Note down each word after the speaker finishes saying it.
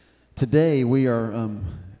Today we are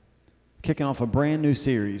kicking off a brand new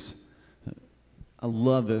series. I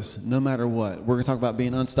love this. No matter what, we're going to talk about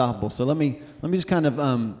being unstoppable. So let me just kind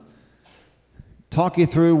of talk you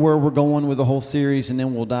through where we're going with the whole series, and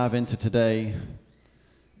then we'll dive into today.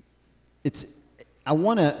 I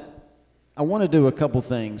want to do a couple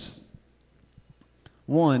things.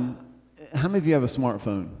 One, how many of you have a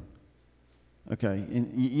smartphone? Okay,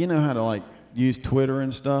 and you know how to use Twitter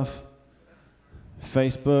and stuff,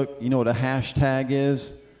 Facebook. You know what a hashtag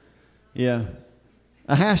is? Yeah.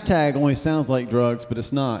 A hashtag only sounds like drugs, but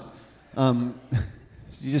it's not. You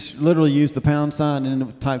just literally use the pound sign and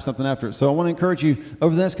then type something after it. So I want to encourage you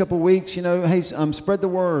over the next couple of weeks, hey, spread the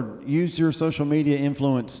word. Use your social media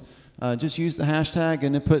influence. Just use the hashtag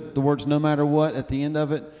and then put the words "no matter what" at the end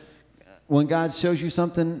of it. When God shows you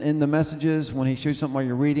something in the messages, when He shows you something while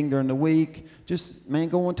you're reading during the week, just,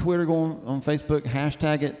 go on Twitter, go on Facebook,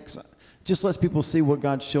 hashtag it. Just lets people see what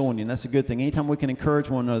God's showing you, and that's a good thing. Anytime we can encourage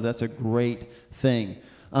one another, that's a great thing.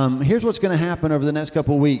 Here's what's going to happen over the next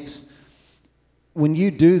couple of weeks. When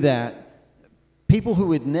you do that, people who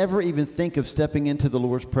would never even think of stepping into the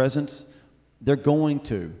Lord's presence, they're going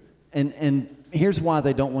to. And here's why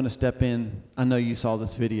they don't want to step in. I know you saw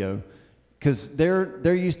this video. Because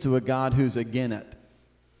they're used to a God who's again it.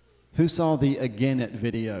 Who saw the again it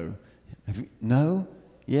video? No?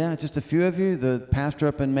 Yeah, just a few of you. The pastor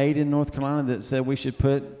up in Maiden, North Carolina, that said we should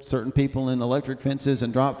put certain people in electric fences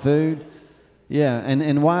and drop food. Yeah,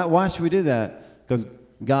 and why should we do that? Because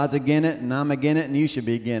God's again it, and I'm again it, and you should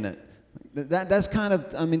be again it. That's kind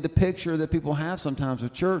of, the picture that people have sometimes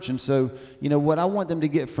of church. And so, what I want them to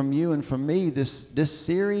get from you and from me, this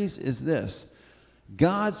series is this.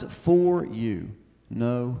 God's for you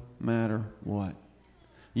no matter what.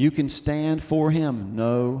 You can stand for Him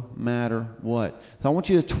no matter what. So I want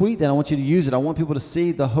you to tweet that. I want you to use it. I want people to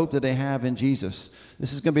see the hope that they have in Jesus.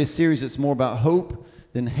 This is going to be a series that's more about hope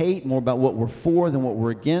than hate, more about what we're for than what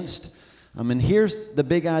we're against. And here's the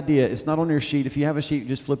big idea. It's not on your sheet. If you have a sheet,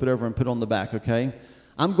 just flip it over and put it on the back, okay?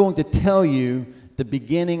 I'm going to tell you the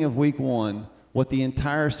beginning of week 1 what the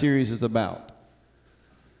entire series is about.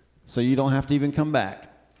 So you don't have to even come back.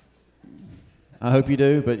 I hope you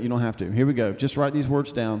do, but you don't have to. Here we go. Just write these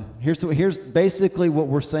words down. Here's basically what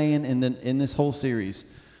we're saying in this whole series.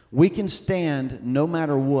 We can stand no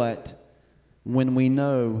matter what when we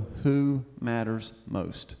know who matters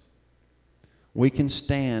most. We can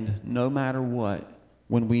stand no matter what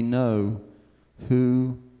when we know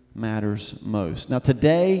who matters most. Now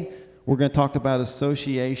today we're going to talk about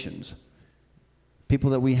associations, people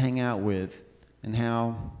that we hang out with, and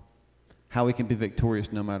how we can be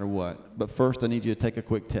victorious no matter what. But first, I need you to take a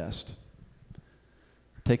quick test.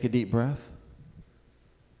 Take a deep breath.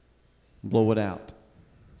 Blow it out.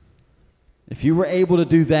 If you were able to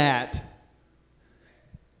do that,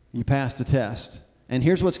 you passed the test. And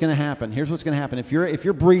here's what's going to happen. Here's what's going to happen. If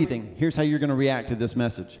you're breathing, here's how you're going to react to this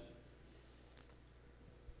message.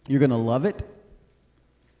 You're going to love it,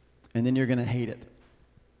 and then you're going to hate it.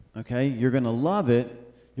 Okay? You're going to love it.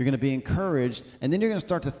 You're going to be encouraged, and then you're going to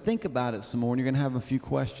start to think about it some more, and you're going to have a few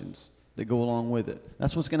questions that go along with it.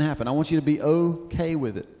 That's what's going to happen. I want you to be okay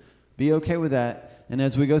with it. Be okay with that, and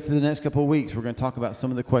as we go through the next couple of weeks, we're going to talk about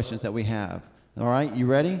some of the questions that we have. All right, you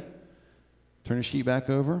ready? Turn your sheet back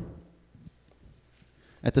over.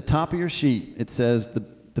 At the top of your sheet, it says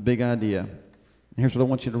the big idea. Here's what I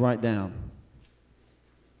want you to write down.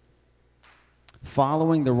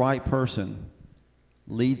 Following the right person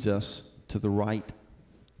leads us to the right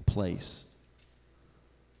place.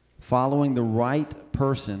 Following the right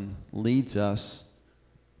person leads us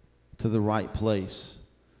to the right place.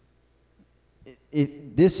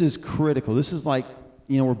 This is critical. This is like,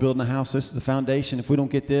 we're building a house. This is the foundation. If we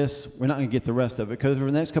don't get this, we're not going to get the rest of it. Because over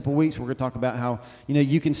the next couple of weeks, we're going to talk about how,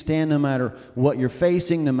 you can stand no matter what you're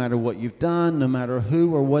facing, no matter what you've done, no matter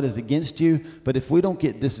who or what is against you. But if we don't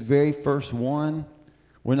get this very first one,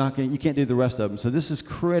 you can't do the rest of them. So this is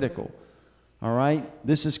critical. All right?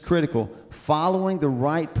 This is critical. Following the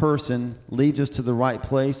right person leads us to the right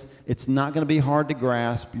place. It's not going to be hard to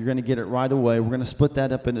grasp. You're going to get it right away. We're going to split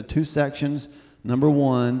that up into 2 sections. Number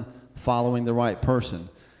 1, following the right person.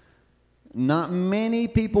 Not many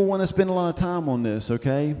people want to spend a lot of time on this,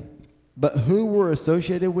 okay? But who we're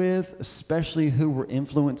associated with, especially who we're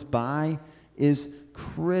influenced by, is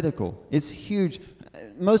critical. It's huge.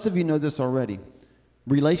 Most of you know this already.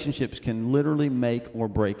 Relationships can literally make or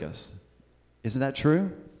break us. Isn't that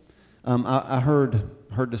true? I heard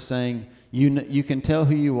the saying, you can tell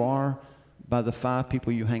who you are by the 5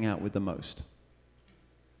 people you hang out with the most.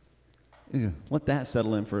 Ew, let that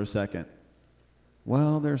settle in for a second.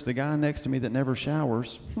 Well, there's the guy next to me that never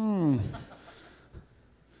showers.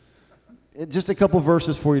 Just a couple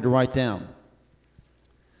verses for you to write down.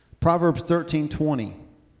 Proverbs 13:20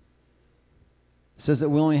 says that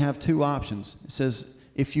we only have two options. It says,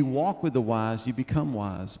 if you walk with the wise, you become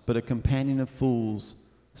wise, but a companion of fools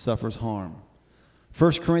suffers harm.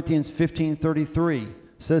 1 Corinthians 15:33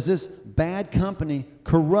 says this, bad company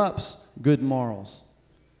corrupts good morals.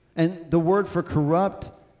 And the word for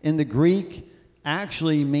corrupt in the Greek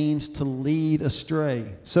actually means to lead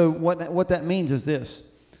astray. So what that means is this.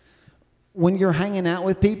 When you're hanging out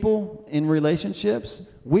with people in relationships,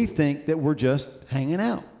 we think that we're just hanging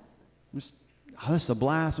out. Just, oh, this is a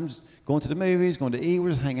blast. I'm just going to the movies, going to eat,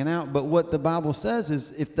 we're just hanging out. But what the Bible says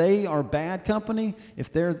is if they are bad company,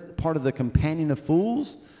 if they're part of the companion of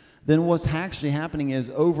fools, then what's actually happening is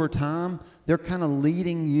over time, they're kind of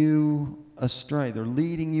leading you astray. They're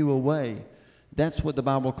leading you away. That's what the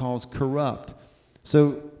Bible calls corrupt.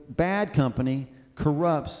 So bad company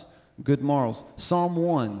corrupts good morals. Psalm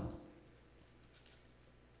 1.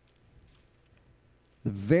 The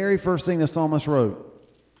very first thing the psalmist wrote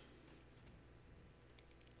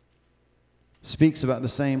speaks about the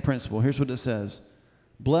same principle. Here's what it says.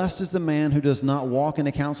 Blessed is the man who does not walk in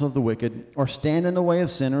the counsel of the wicked, or stand in the way of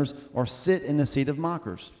sinners, or sit in the seat of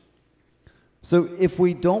mockers. So if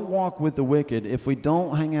we don't walk with the wicked, if we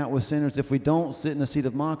don't hang out with sinners, if we don't sit in the seat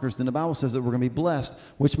of mockers, then the Bible says that we're going to be blessed,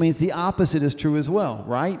 which means the opposite is true as well,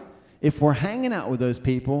 right? If we're hanging out with those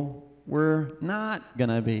people, we're not going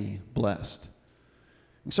to be blessed.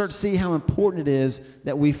 You start to see how important it is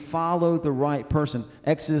that we follow the right person.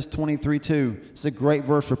 Exodus 23:2. It's a great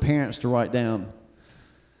verse for parents to write down.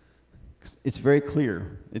 It's very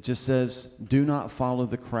clear. It just says, do not follow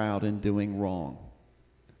the crowd in doing wrong.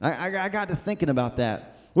 I got to thinking about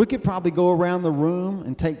that. We could probably go around the room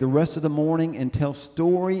and take the rest of the morning and tell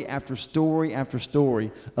story after story after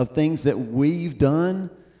story of things that we've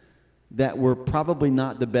done that were probably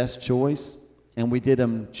not the best choice, and we did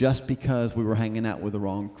them just because we were hanging out with the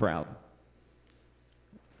wrong crowd.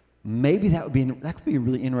 Maybe that could be a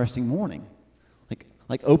really interesting morning,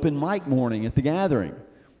 like open mic morning at the gathering,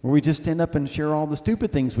 where we just stand up and share all the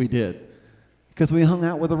stupid things we did because we hung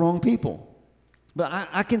out with the wrong people. But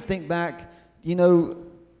I can think back,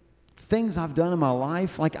 things I've done in my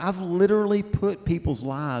life, like I've literally put people's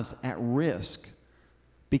lives at risk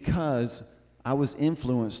because I was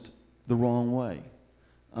influenced the wrong way.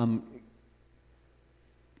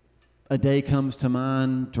 A day comes to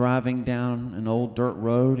mind driving down an old dirt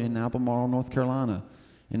road in Albemarle, North Carolina,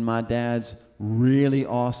 in my dad's really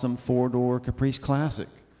awesome four-door Caprice Classic.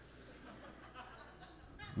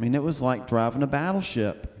 I mean, it was like driving a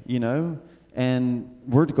battleship, and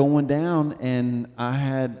we're going down, and I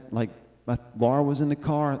had, Laura was in the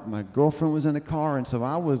car, my girlfriend was in the car, and so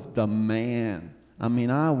I was the man. I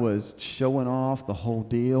mean, I was showing off the whole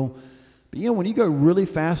deal. But when you go really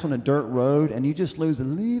fast on a dirt road and you just lose a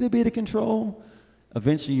little bit of control,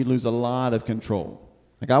 eventually you lose a lot of control.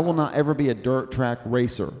 I will not ever be a dirt track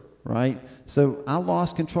racer, right? So I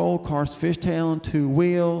lost control, car's fishtailing, two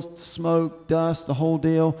wheels, smoke, dust, the whole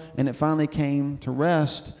deal, and it finally came to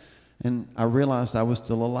rest, and I realized I was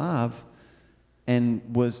still alive and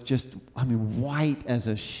was just, white as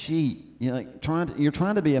a sheet. You're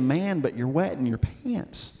trying to be a man, but you're wet in your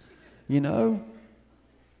pants,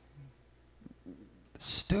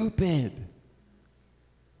 Stupid.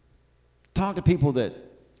 Talk to people that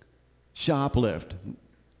shoplift,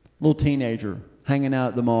 little teenager hanging out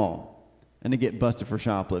at the mall, and they get busted for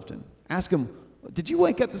shoplifting. Ask them, did you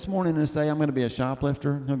wake up this morning and say, I'm going to be a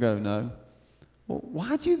shoplifter? He'll go, no. Well,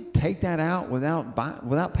 why'd you take that out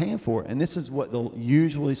without paying for it? And this is what they'll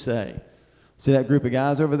usually say. See that group of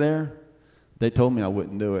guys over there? They told me I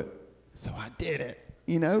wouldn't do it, so I did it.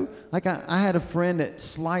 I had a friend that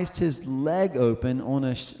sliced his leg open on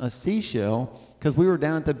a seashell because we were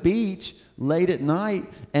down at the beach late at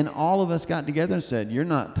night, and all of us got together and said, you're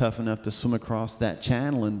not tough enough to swim across that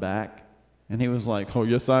channel and back. And he was like, oh,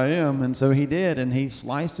 yes, I am. And so he did, and he we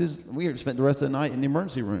spent the rest of the night in the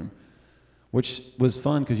emergency room, which was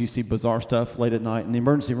fun because you see bizarre stuff late at night in the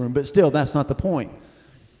emergency room. But still, that's not the point.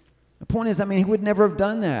 The point is, he would never have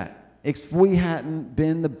done that if we hadn't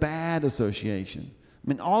been the bad association.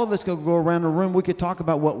 All of us could go around the room. We could talk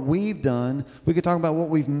about what we've done. We could talk about what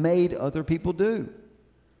we've made other people do.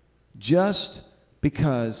 Just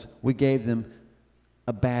because we gave them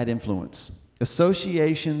a bad influence.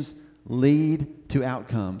 Associations lead to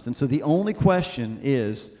outcomes. And so the only question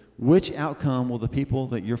is, which outcome will the people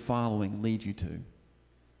that you're following lead you to?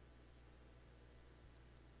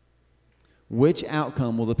 Which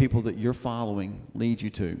outcome will the people that you're following lead you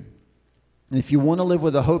to? And if you want to live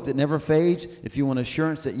with a hope that never fades, if you want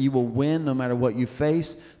assurance that you will win no matter what you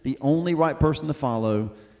face, the only right person to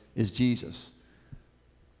follow is Jesus.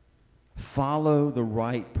 Follow the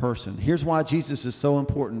right person. Here's why Jesus is so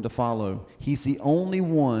important to follow. He's the only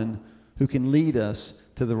one who can lead us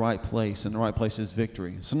to the right place, and the right place is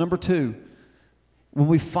victory. So number 2, when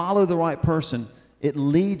we follow the right person, it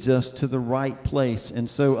leads us to the right place. And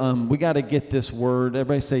so we got to get this word.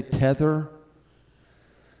 Everybody say tether,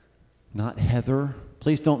 not Heather.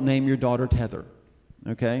 Please don't name your daughter Tether,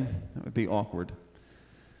 okay? That would be awkward.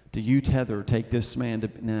 Do you tether take this man to...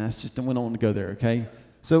 Nah, it's just, we don't want to go there, okay?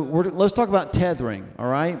 So let's talk about tethering, all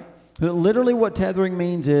right? Literally what tethering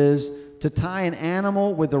means is to tie an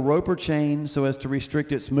animal with a rope or chain so as to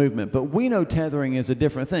restrict its movement. But we know tethering is a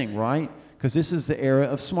different thing, right? Because this is the era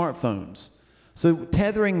of smartphones. So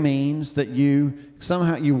tethering means that you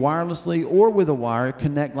wirelessly or with a wire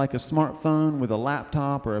connect like a smartphone with a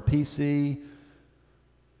laptop or a PC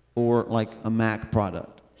or like a Mac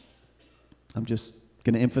product. I'm just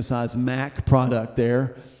going to emphasize Mac product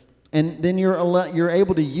there. And then you're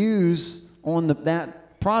able to use on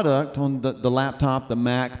that product, on the laptop, the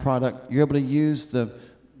Mac product, you're able to use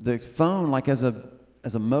the phone like as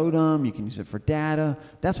a modem. You can use it for data.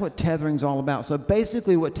 That's what tethering's all about. So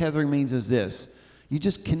basically what tethering means is this. You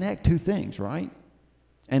just connect two things, right?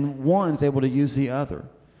 And one's able to use the other.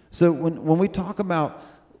 So when we talk about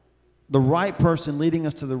the right person leading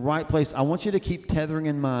us to the right place, I want you to keep tethering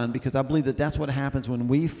in mind, because I believe that that's what happens when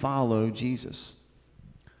we follow Jesus.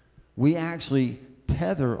 We actually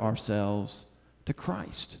tether ourselves to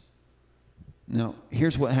Christ. Now,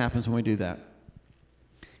 here's what happens when we do that.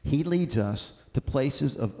 He leads us to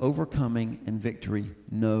places of overcoming and victory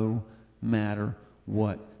no matter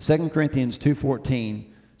what. 2 Corinthians 2:14,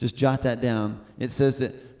 just jot that down. It says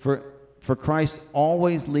that for Christ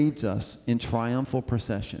always leads us in triumphal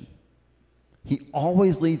procession. He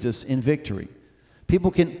always leads us in victory.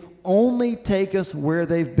 People can only take us where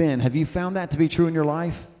they've been. Have you found that to be true in your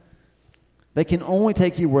life? They can only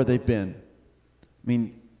take you where they've been. I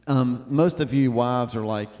mean, most of you wives are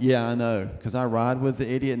like, yeah, I know, because I ride with the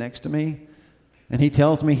idiot next to me, and he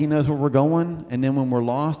tells me he knows where we're going, and then when we're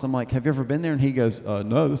lost, I'm like, have you ever been there? And he goes,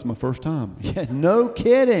 no, this is my first time. Yeah, no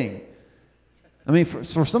kidding. I mean,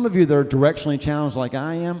 for some of you that are directionally challenged like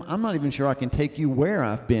I am, I'm not even sure I can take you where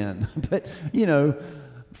I've been. But,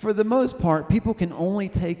 for the most part, people can only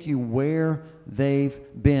take you where they've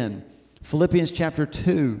been. Philippians chapter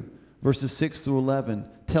 2, verses 6 through 11,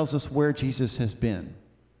 tells us where Jesus has been.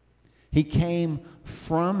 He came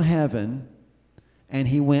from heaven, and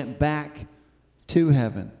he went back to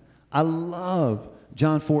heaven. I love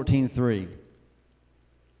John 14:3.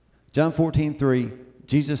 John 14:3,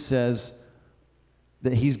 Jesus says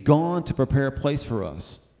that he's gone to prepare a place for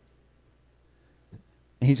us.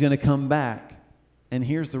 He's going to come back. And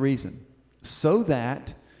here's the reason. So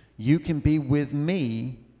that you can be with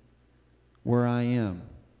me where I am.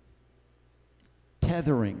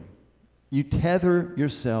 Tethering. You tether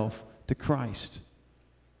yourself to Christ.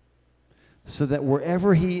 So that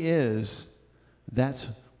wherever he is, that's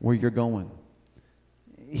where you're going.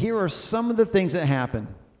 Here are some of the things that happen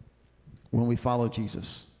when we follow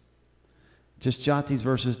Jesus. Just jot these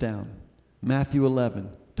verses down. Matthew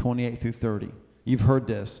 11:28 through 30. You've heard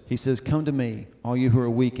this. He says, come to me, all you who are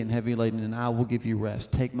weak and heavy laden, and I will give you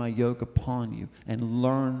rest. Take my yoke upon you and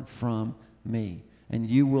learn from me, and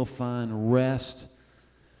you will find rest.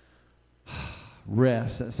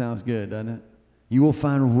 Rest, that sounds good, doesn't it? You will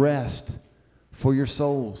find rest for your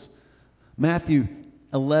souls. Matthew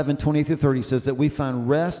 11:28 through 30 says that we find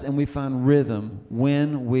rest and we find rhythm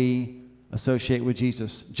when we associate with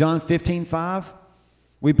Jesus. John 15:5,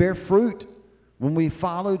 we bear fruit. When we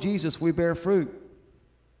follow Jesus, we bear fruit.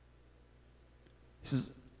 He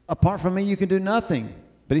says, apart from me, you can do nothing.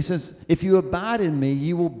 But he says, if you abide in me,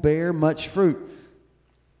 you will bear much fruit.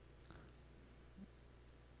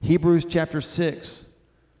 Hebrews chapter 6,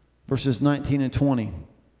 verses 19 and 20.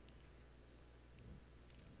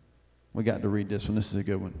 We got to read this one. This is a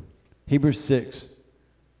good one. Hebrews 6,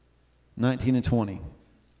 19 and 20.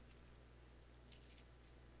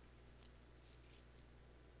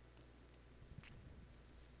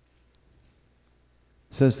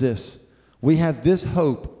 Says this, we have this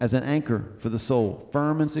hope as an anchor for the soul,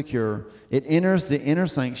 firm and secure. It enters the inner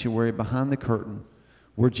sanctuary behind the curtain,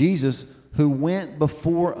 where Jesus, who went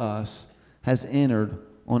before us, has entered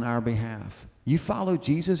on our behalf. You follow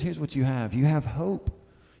Jesus, here's what you have. You have hope.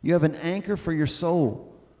 You have an anchor for your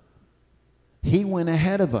soul. He went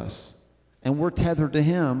ahead of us, and we're tethered to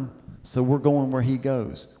him, so we're going where he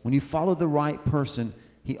goes. When you follow the right person,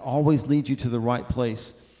 he always leads you to the right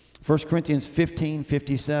place. 1 Corinthians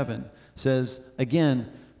 15:57 says, again,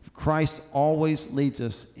 Christ always leads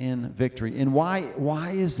us in victory. And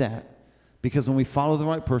why is that? Because when we follow the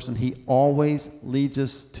right person, he always leads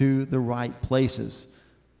us to the right places.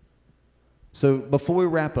 So before we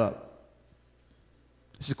wrap up,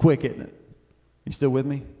 this is quick, isn't it? You still with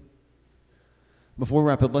me? Before we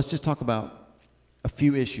wrap up, let's just talk about a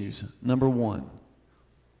few issues. Number one,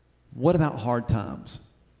 what about hard times?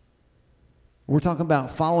 We're talking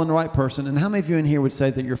about following the right person. And how many of you in here would say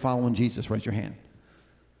that you're following Jesus? Raise your hand.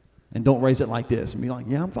 And don't raise it like this and be like,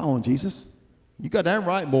 yeah, I'm following Jesus. You got that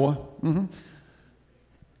right, boy. Mm-hmm.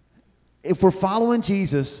 If we're following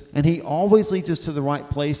Jesus and he always leads us to the right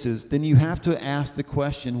places, then you have to ask the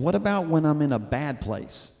question, what about when I'm in a bad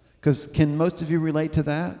place? Because can most of you relate to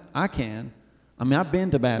that? I can. I mean, I've been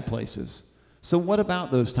to bad places. So what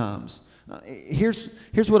about those times? Here's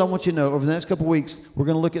what I want you to know. Over the next couple of weeks, we're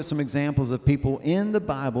going to look at some examples of people in the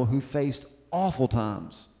Bible who faced awful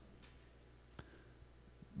times,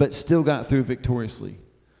 but still got through victoriously.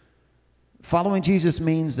 Following Jesus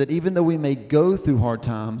means that even though we may go through hard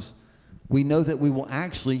times, we know that we will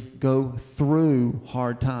actually go through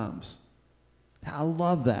hard times. I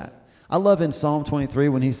love that. I love in Psalm 23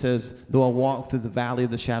 when he says, though I walk through the valley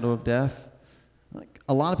of the shadow of death. Like,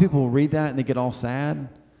 a lot of people will read that and they get all sad.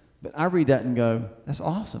 But I read that and go, that's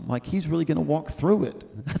awesome. Like, he's really going to walk through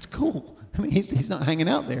it. That's cool. I mean, he's not hanging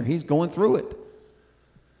out there. He's going through it.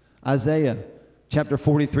 Isaiah chapter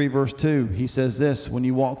 43, verse 2, he says this, when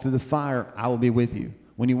you walk through the fire, I will be with you.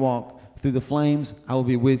 When you walk through the flames, I will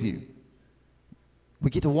be with you. We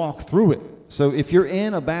get to walk through it. So if you're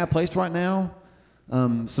in a bad place right now,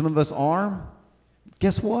 some of us are,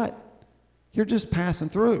 guess what? You're just passing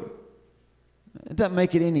through. It doesn't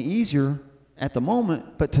make it any easier at the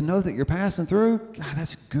moment, but to know that you're passing through, God,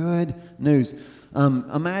 that's good news.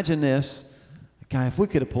 Imagine this. God, if we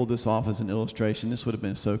could have pulled this off as an illustration, this would have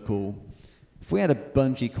been so cool. If we had a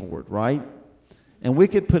bungee cord, right? And we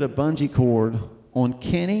could put a bungee cord on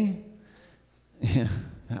Kenny. Yeah,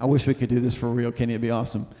 I wish we could do this for real, Kenny. It'd be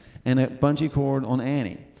awesome. And a bungee cord on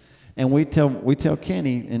Annie. And we tell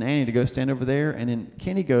Kenny and Annie to go stand over there, and then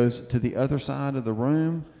Kenny goes to the other side of the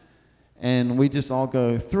room, and we just all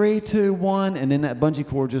go 3, 2, 1, and then that bungee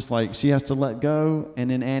cord just like she has to let go, and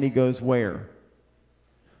then Annie goes where?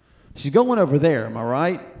 She's going over there, am I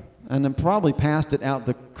right? And then probably past it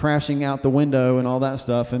crashing out the window and all that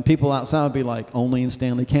stuff, and people outside would be like, only in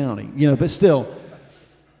Stanley County, but still.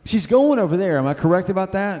 She's going over there. Am I correct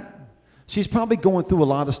about that? She's probably going through a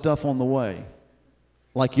lot of stuff on the way,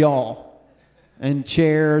 like y'all, and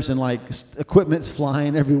chairs and like equipment's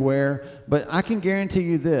flying everywhere. But I can guarantee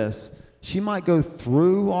you this. She might go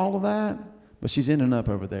through all of that, but she's ending up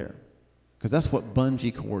over there because that's what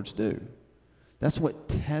bungee cords do. That's what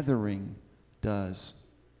tethering does.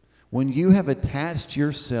 When you have attached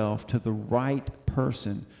yourself to the right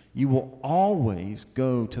person, you will always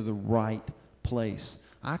go to the right place.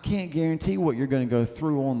 I can't guarantee what you're going to go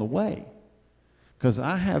through on the way. Because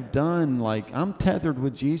I have done, I'm tethered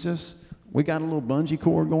with Jesus. We got a little bungee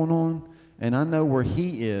cord going on. And I know where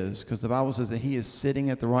he is. Because the Bible says that he is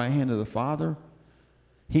sitting at the right hand of the Father.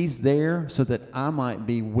 He's there so that I might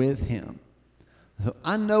be with him. So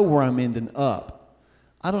I know where I'm ending up.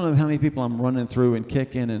 I don't know how many people I'm running through and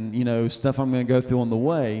kicking and, stuff I'm going to go through on the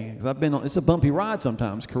way. Because it's a bumpy ride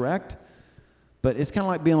sometimes, correct? But it's kind of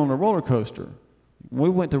like being on a roller coaster. When we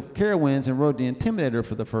went to Carowinds and rode the Intimidator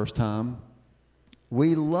for the first time,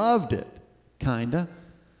 we loved it, kind of.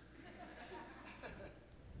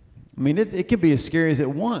 I mean, it can be as scary as it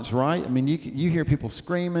wants, right? I mean, you hear people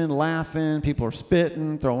screaming, laughing, people are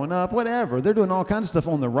spitting, throwing up, whatever. They're doing all kinds of stuff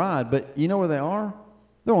on the ride, but you know where they are?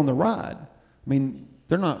 They're on the ride. I mean,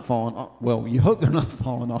 they're not falling off. Well, you hope they're not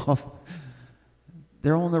falling off.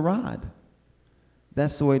 They're on the ride.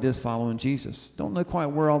 That's the way it is following Jesus. Don't know quite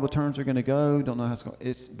where all the turns are going to go. Don't know how it's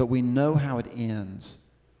going. But we know how it ends.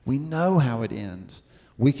 We know how it ends.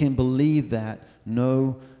 We can believe that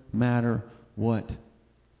no matter what.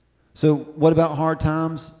 So what about hard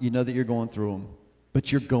times? You know that you're going through them. But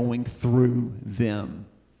you're going through them.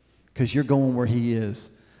 Because you're going where he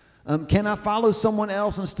is. Can I follow someone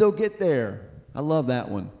else and still get there? I love that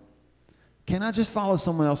one. Can I just follow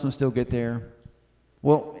someone else and still get there?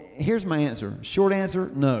 Well, here's my answer. Short answer,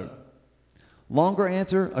 no. Longer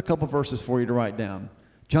answer, a couple verses for you to write down.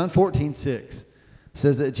 John 14:6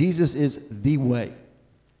 says that Jesus is the way.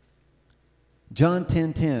 John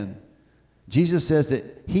 10:10, Jesus says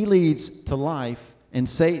that he leads to life and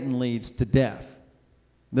Satan leads to death.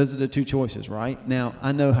 Those are the two choices, right? Now,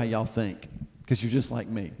 I know how y'all think because you're just like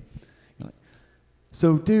me. You're like,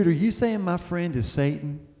 so, dude, are you saying my friend is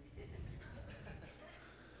Satan?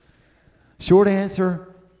 Short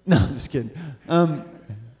answer, no, I'm just kidding.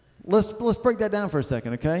 Let's break that down for a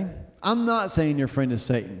second, okay? I'm not saying your friend is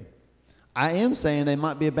Satan. I am saying they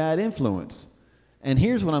might be a bad influence. And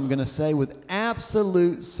here's what I'm going to say with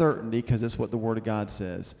absolute certainty, because it's what the Word of God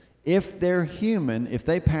says. If they're human, if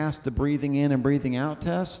they pass the breathing in and breathing out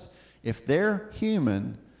test, if they're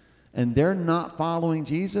human and they're not following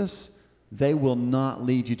Jesus, they will not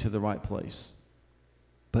lead you to the right place.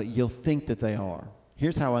 But you'll think that they are.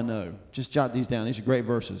 Here's how I know. Just jot these down. These are great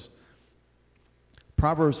verses.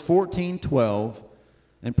 Proverbs 14:12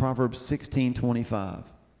 and Proverbs 16:25.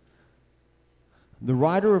 The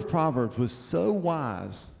writer of Proverbs was so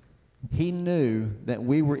wise, he knew that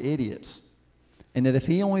we were idiots, and that if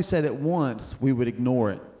he only said it once, we would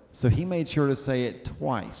ignore it. So he made sure to say it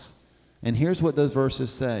twice. And here's what those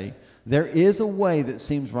verses say. There is a way that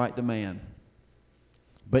seems right to man,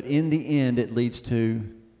 but in the end it leads to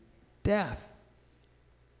death.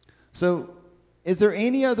 So, is there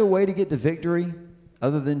any other way to get to victory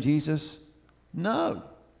other than Jesus? No.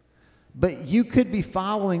 But you could be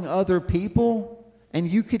following other people, and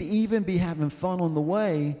you could even be having fun on the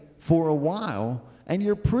way for a while, and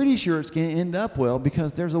you're pretty sure it's going to end up well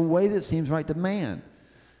because there's a way that seems right to man.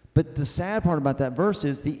 But the sad part about that verse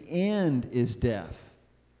is the end is death.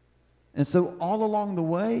 And so all along the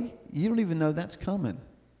way, you don't even know that's coming.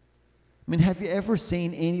 I mean, have you ever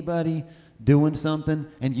seen anybody doing something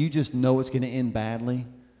and you just know it's going to end badly,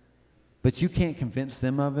 but you can't convince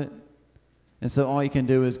them of it? And so all you can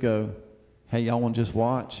do is go, hey, y'all want to just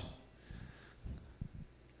watch?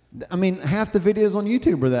 I mean, half the videos on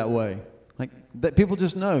YouTube are that way. Like, that people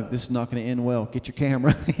just know this is not going to end well. Get your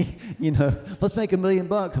camera. Let's make $1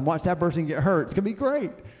 million and watch that person get hurt. It's going to be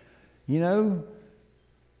great.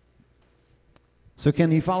 So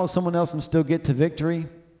can you follow someone else and still get to victory?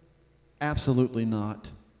 Absolutely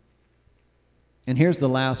not. And here's the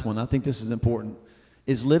last one. I think this is important.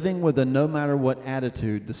 Is living with a no matter what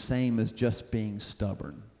attitude the same as just being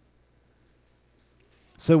stubborn?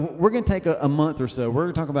 So we're going to take a month or so. We're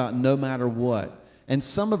going to talk about no matter what. And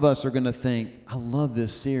some of us are going to think, I love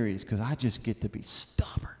this series because I just get to be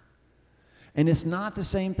stubborn. And it's not the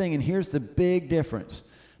same thing. And here's the big difference.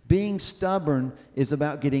 Being stubborn is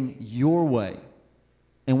about getting your way.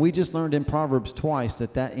 And we just learned in Proverbs twice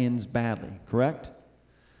that ends badly, correct?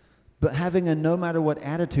 But having a no matter what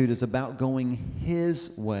attitude is about going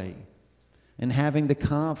His way and having the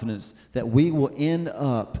confidence that we will end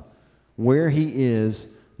up where He is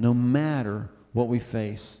no matter what we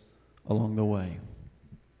face along the way.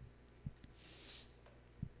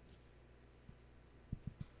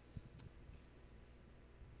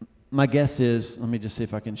 My guess is, let me just see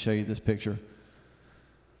if I can show you this picture.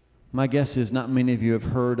 My guess is not many of you have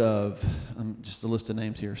heard of, just a list of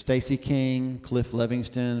names here, Stacey King, Cliff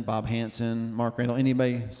Levingston, Bob Hansen, Mark Randall.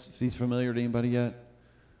 Anybody, he's familiar to anybody yet?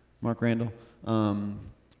 Mark Randall.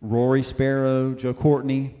 Rory Sparrow, Joe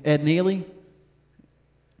Courtney, Ed Neely.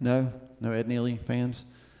 No Ed Neely fans.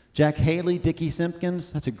 Jack Haley, Dickie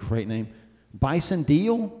Simpkins. That's a great name. Bison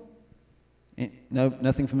Deal. No,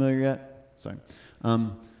 nothing familiar yet? Sorry.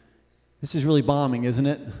 This is really bombing, isn't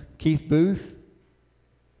it? Keith Booth.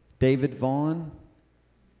 David Vaughn?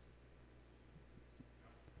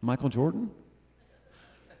 Michael Jordan?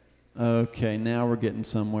 Okay, now we're getting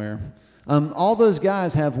somewhere. All those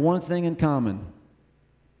guys have one thing in common.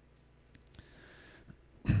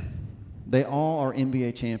 They all are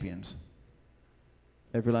NBA champions.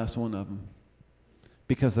 Every last one of them.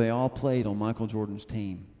 Because they all played on Michael Jordan's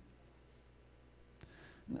team.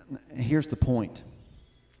 Here's the point.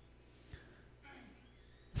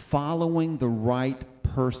 Following the right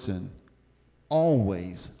person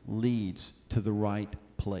always leads to the right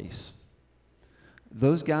place.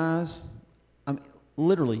 Those guys,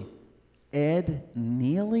 literally, Ed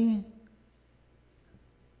Neely?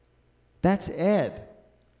 That's Ed.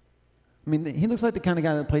 He looks like the kind of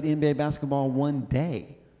guy that played NBA basketball one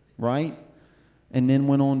day, right? And then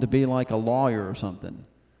went on to be like a lawyer or something.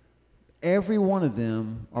 Every one of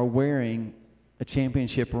them are wearing a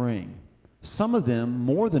championship ring. Some of them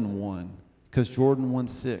more than one, because Jordan won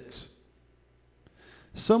 6.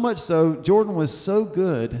 So much so, Jordan was so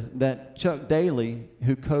good that Chuck Daly,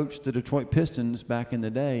 who coached the Detroit Pistons back in the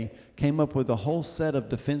day, came up with a whole set of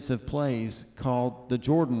defensive plays called the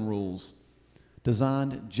Jordan rules,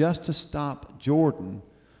 designed just to stop Jordan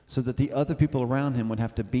so that the other people around him would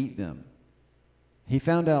have to beat them. He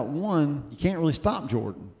found out, 1, you can't really stop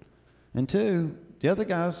Jordan. And 2, the other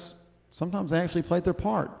guys, sometimes they actually played their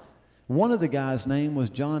part. One of the guys' name was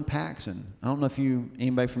John Paxson. I don't know if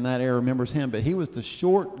anybody from that era remembers him, but he was the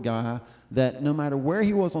short guy that no matter where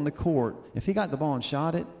he was on the court, if he got the ball and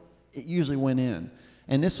shot it, it usually went in.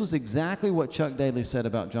 And this was exactly what Chuck Daly said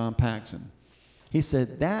about John Paxson. He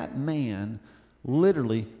said that man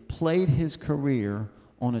literally played his career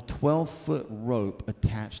on a 12-foot rope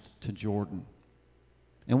attached to Jordan.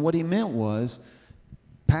 And what he meant was,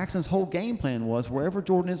 Paxton's whole game plan was, wherever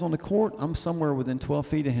Jordan is on the court, I'm somewhere within 12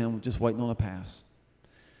 feet of him just waiting on a pass.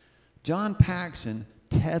 John Paxson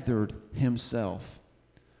tethered himself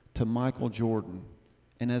to Michael Jordan,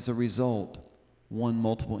 and as a result, won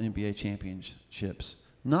multiple NBA championships.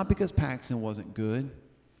 Not because Paxson wasn't good,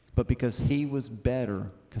 but because he was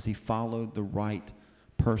better because he followed the right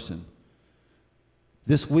person.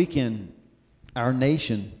 This weekend, our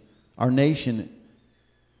nation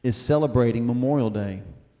is celebrating Memorial Day.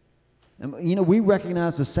 And, we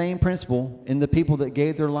recognize the same principle in the people that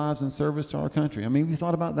gave their lives in service to our country. I mean, have you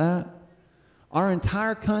thought about that? Our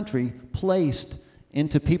entire country placed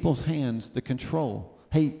into people's hands the control.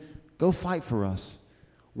 Hey, go fight for us.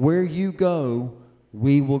 Where you go,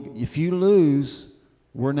 we will. If you lose,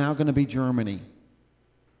 we're now going to be Germany.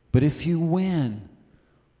 But if you win,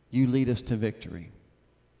 you lead us to victory.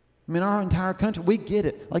 I mean, our entire country, we get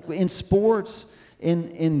it. Like in sports,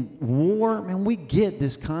 in war, man, we get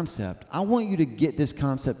this concept. I want you to get this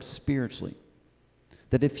concept spiritually.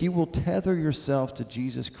 That if you will tether yourself to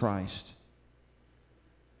Jesus Christ,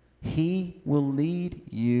 He will lead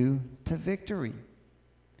you to victory.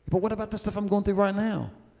 But what about the stuff I'm going through right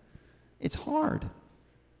now? It's hard,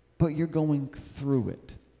 but you're going through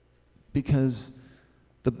it because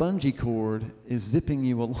the bungee cord is zipping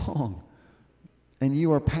you along, and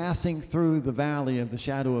you are passing through the valley of the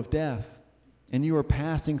shadow of death, and you are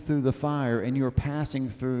passing through the fire, and you are passing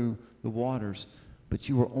through the waters, but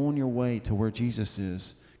you are on your way to where Jesus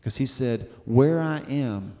is, because He said, where I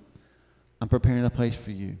am, I'm preparing a place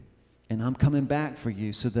for you, and I'm coming back for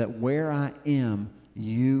you so that where I am,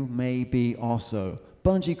 you may be also.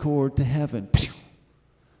 Bungee cord to heaven.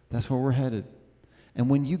 That's where we're headed. And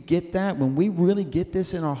when you get that, when we really get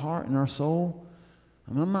this in our heart and our soul,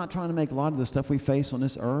 I mean, I'm not trying to make a lot of the stuff we face on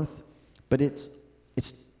this earth, but it's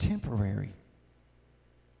temporary.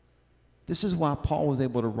 This is why Paul was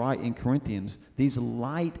able to write in Corinthians, these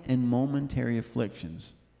light and momentary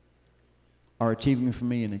afflictions are achieving for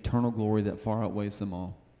me an eternal glory that far outweighs them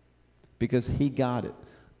all. Because he got it.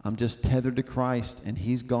 I'm just tethered to Christ, and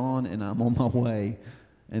He's gone, and I'm on my way,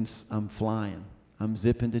 and I'm flying. I'm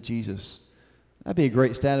zipping to Jesus. That'd be a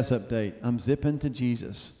great status update. I'm zipping to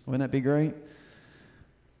Jesus. Wouldn't that be great?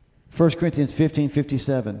 1 Corinthians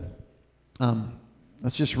 15:57.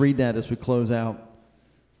 Let's just read that as we close out.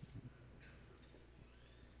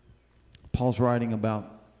 Paul's writing about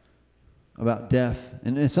death,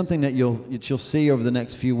 and it's something that you'll see over the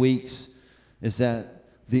next few weeks is that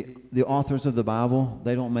the authors of the Bible,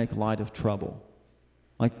 they don't make light of trouble.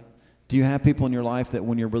 Like, do you have people in your life that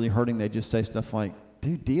when you're really hurting, they just say stuff like,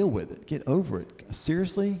 dude, deal with it. Get over it.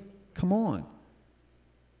 Seriously? Come on.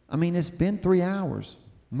 I mean, it's been 3 hours.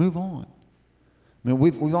 Move on. I mean,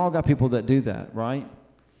 we've all got people that do that, right?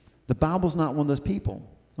 The Bible's not one of those people.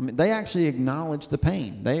 I mean, they actually acknowledge the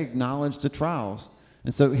pain. They acknowledge the trials.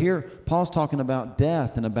 And so here, Paul's talking about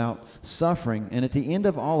death and about suffering. And at the end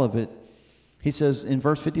of all of it, he says in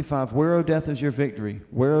verse 55, where, O death, is your victory?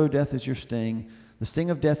 Where, O death, is your sting? The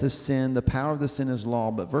sting of death is sin. The power of the sin is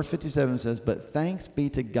law. But verse 57 says, but thanks be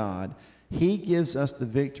to God. He gives us the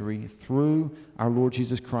victory through our Lord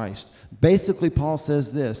Jesus Christ. Basically, Paul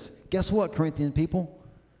says this. Guess what, Corinthian people?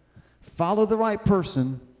 Follow the right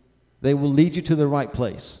person. They will lead you to the right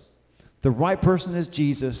place. The right person is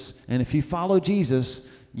Jesus. And if you follow Jesus,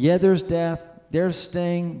 yeah, there's death, there's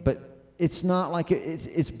sting, but it's not like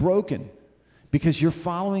it's broken. Because you're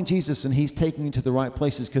following Jesus and He's taking you to the right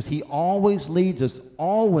places, because He always leads us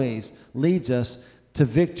to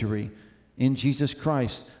victory in Jesus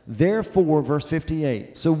Christ. Therefore, verse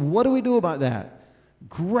 58. So what do we do about that?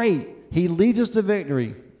 Great. He leads us to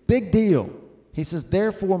victory. Big deal. He says,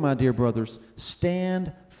 therefore, my dear brothers,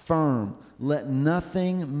 stand firm. Let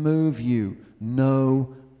nothing move you,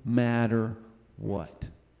 no matter what.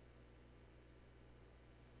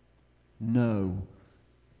 No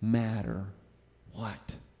matter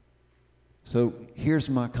what? So here's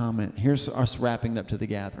my comment. Here's us wrapping up to the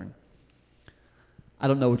gathering. I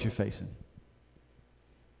don't know what you're facing.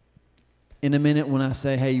 In a minute when I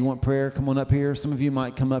say, hey, you want prayer? Come on up here. Some of you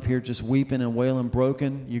might come up here just weeping and wailing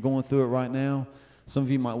broken. You're going through it right now. Some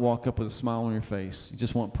of you might walk up with a smile on your face. You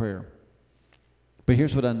just want prayer. But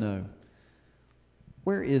here's what I know.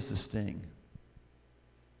 Where is the sting?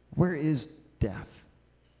 Where is death?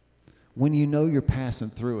 When you know you're passing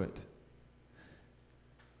through it.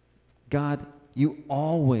 God, you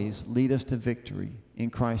always lead us to victory in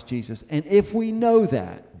Christ Jesus. And if we know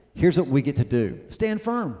that, here's what we get to do. Stand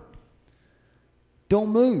firm. Don't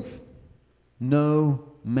move. No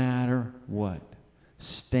matter what.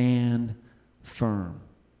 Stand firm.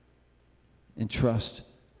 and trust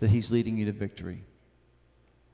that He's leading you to victory.